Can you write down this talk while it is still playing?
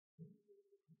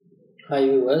Hi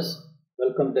viewers,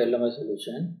 welcome to LMI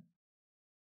solution.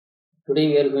 Today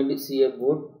we are going to see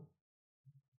about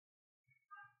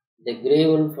the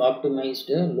GWO optimized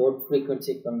load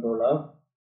frequency control of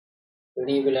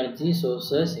renewable energy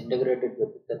sources integrated with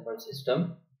the thermal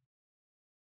system.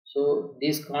 So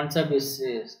this concept is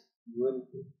going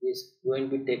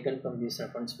to be taken from this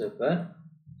reference paper.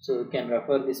 So you can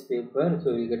refer this paper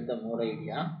so you get the more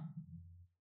idea.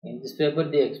 In this paper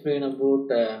they explain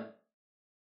about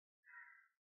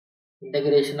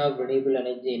integration of renewable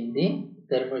energy in the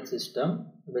thermal system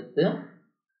with the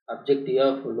objective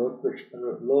of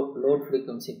load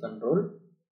frequency control,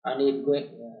 and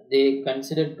they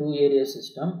consider two area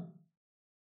system.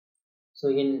 So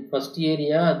in first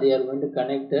area they are going to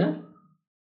connect a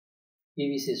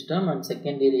PV system, and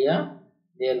second area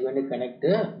they are going to connect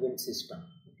a wind system.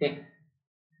 Okay,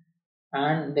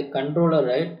 and the controller,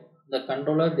 right? The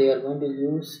controller they are going to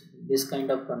use this kind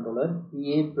of controller,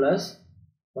 PA plus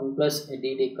 1 plus a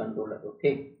DD controller.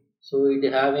 Okay, so it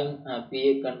having a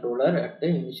PA controller at the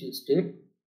initial state,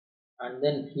 and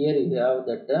then here you have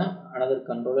that another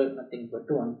controller, nothing but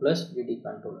 1 plus DD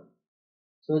controller.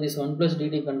 So this 1 plus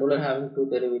DD controller having two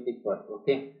derivative part.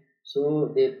 Okay,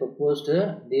 so they proposed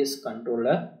this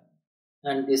controller,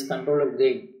 and this controller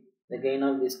gain, the gain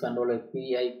of this controller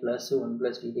PI plus 1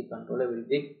 plus DD controller will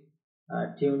be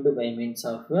tuned by means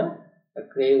of a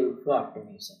GWO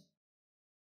optimization.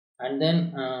 And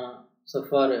then so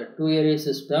for a two area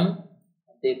system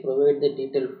they provide the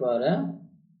detail for a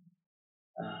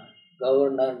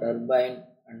governor, turbine,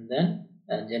 and then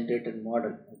a generator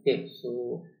model. Okay,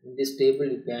 so in this table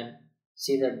you can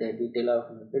see that the detail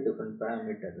of the different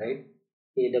parameter, right?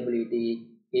 KWT,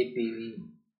 KPV,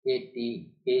 KT,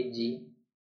 KG,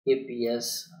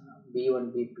 KPS,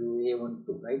 B1, B2, A1,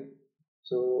 2, right?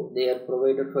 So they are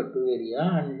provided for two area,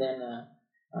 and then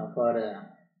for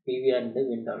PV and the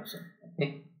wind also.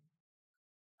 Okay,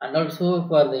 and also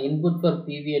for the input for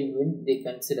PV and wind they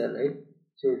consider, right?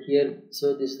 So here,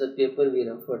 so this is the paper we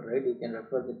referred, right? You can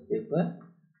refer the paper.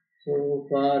 So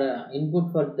for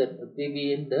input for the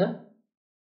PV and the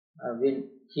wind,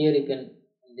 here you can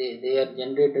they are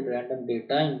generated random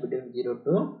data in between 0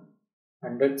 to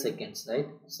 100 seconds, right?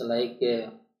 So like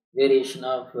variation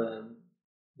of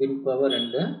wind power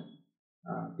and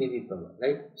PV power,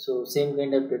 right? So same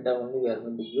kind of data only we are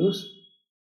going to use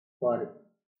for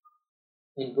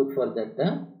input for that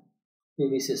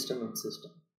PV system and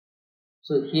system.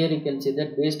 So here you can see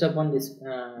that based upon this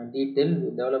detail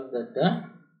we develop that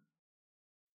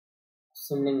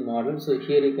Simulink model. So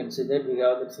here you can see that we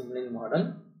have the Simulink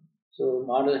model. So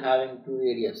model having two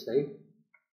areas, right?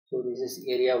 So this is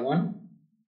area 1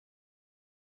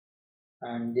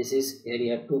 and this is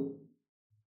area 2,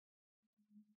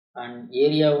 and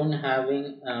area 1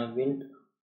 having wind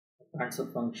transfer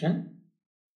function,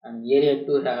 and area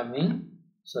 2 having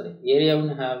area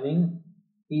 1 having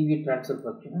PV transfer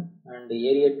function, and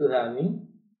area 2 having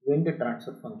wind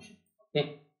transfer function.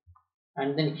 Okay,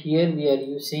 and then here we are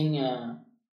using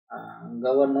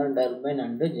governor, turbine,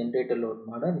 and the generator load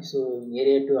model. So in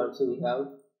area 2 also we have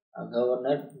a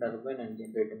governor, turbine, and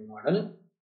generator model,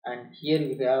 and here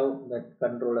we have that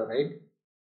controller, right?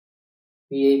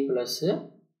 PI plus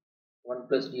 1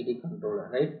 plus DD controller,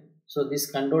 right? So this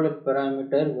controller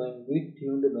parameter going to be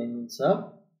tuned by means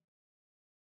of,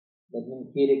 that means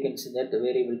here you can see that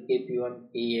variable KP1,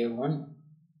 KA1,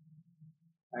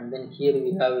 and then here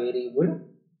we have variable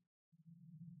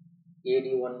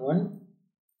AD11,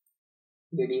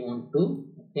 AD12,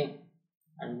 okay,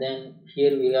 and then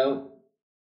here we have,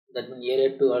 that means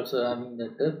area 2 also having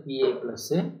that PA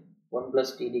plus 1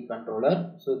 plus TD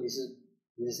controller. So this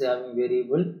is having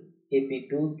variable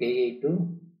KP2,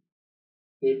 KA2,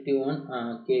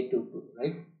 KT1, K22,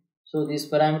 right? So this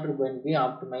parameter going to be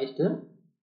optimized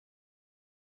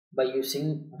by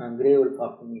using GWO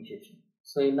optimization.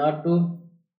 So in order to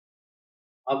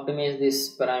optimize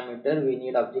this parameter we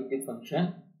need objective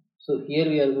function. So here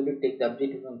we are going to take the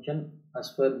objective function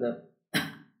as per the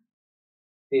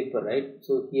paper, right?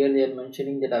 So here they are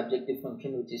mentioning that objective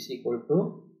function which is equal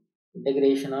to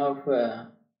integration of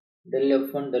del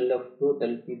f1, del f2,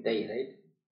 del pti, right?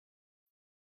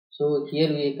 So here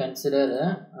we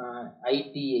consider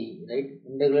ITA, right?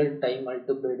 Integral time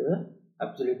multiplied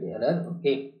absolute error.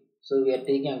 Okay, so we are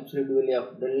taking absolute value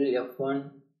of del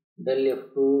f1, del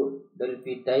f2, del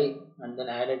pti, and then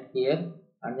added here,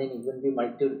 and then it will be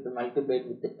multiplied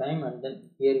with the time, and then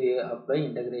here we apply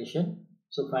integration.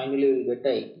 So finally we will get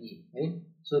ITA, right?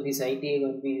 So this ITA is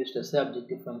going to be used as the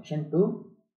objective function to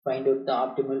find out the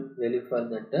optimal value for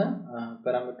that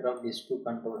parameter of these two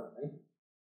controllers, right?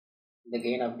 The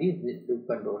gain of the loop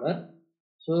controller.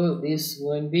 So this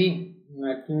going to be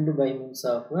tuned by means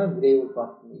of gray wolf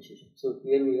optimization. So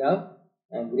here we have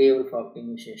a gray wolf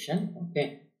optimization.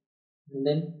 Okay, and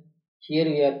then here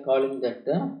we are calling that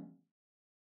the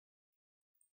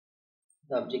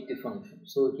objective function.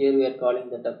 So here we are calling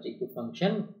that objective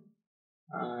function,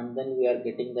 and then we are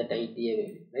getting that ITA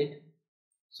value, right?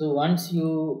 So once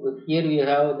you, here we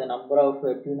have the number of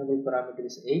tunable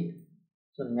parameters 8.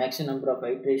 So maximum number of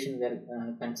iteration we are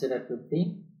consider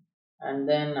 50, and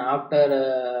then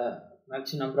after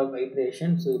maximum number of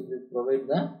iteration, so it will provide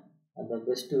the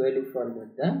best value for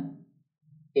that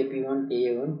KP1,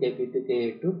 KA1, KP2,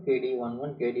 KA2,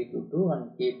 KD11, KD22,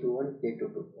 and K21,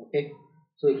 K22. Okay.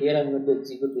 So here I am going to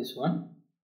execute this one.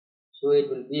 So it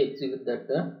will be execute that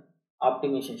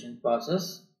optimization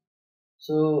process.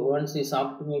 So once this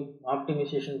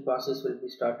optimization process will be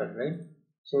started, right?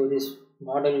 So this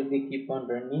model will be keep on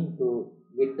running to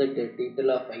get the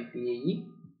detail of ITAE,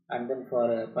 and then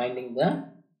for finding the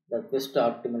best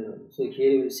optimal value. So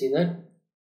here you will see that.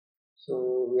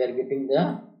 So we are getting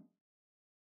the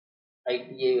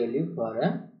ITA value for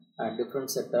a different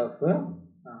set of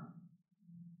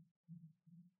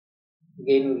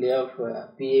gain value of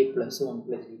PA plus 1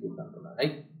 plus D2 controller,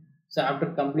 right? So after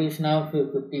completion of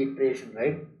 50 iteration,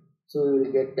 right? So we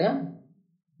will get a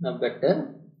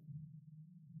better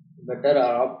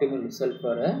or optimal result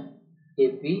for a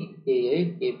KP,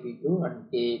 K8, KP2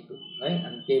 and K2, right?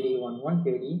 And KD11,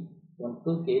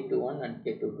 KD12, K21 and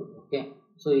K22. Okay.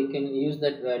 So you can use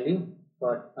that value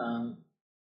for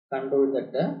control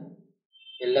that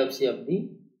LFC of the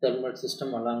thermal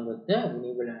system along with the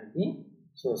renewable energy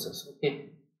sources. Okay.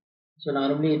 So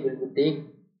normally it will take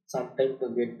some time to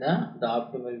get the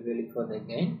optimal value for the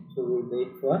gain. So we will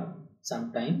wait for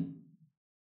some time.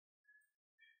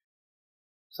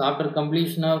 So after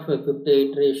completion of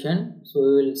 50 iteration, so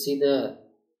we will see the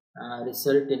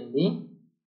result in the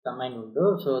command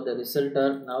window. So the result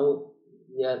are now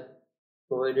we are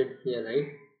provided here, right?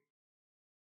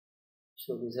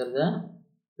 So these are the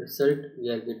result we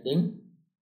are getting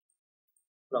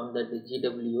from the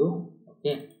GWO.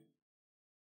 Okay.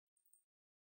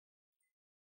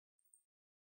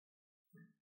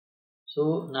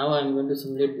 So now I am going to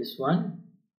simulate this one.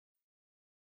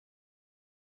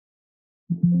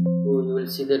 So you will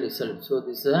see the result. So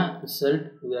this is a result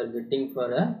we are getting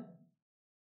for a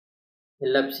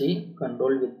LFC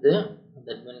control with the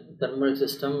thermal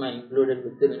system included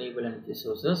with the renewable energy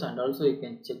sources, and also you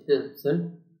can check the result.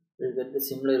 You will get the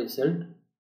similar result.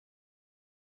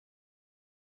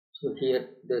 So here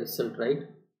the result, right?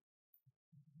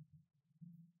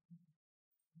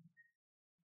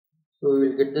 So we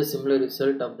will get the similar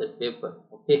result of that paper.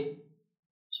 Okay.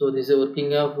 So this is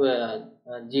working of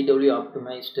GWO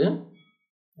optimized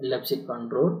LFC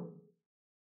control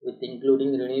with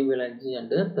including renewable energy and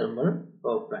thermal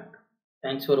power plant.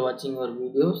 Thanks for watching our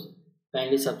videos.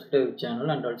 Kindly subscribe our channel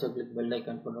and also click bell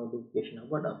icon for notification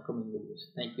about upcoming videos.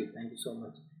 Thank you so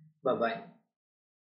much. Bye bye.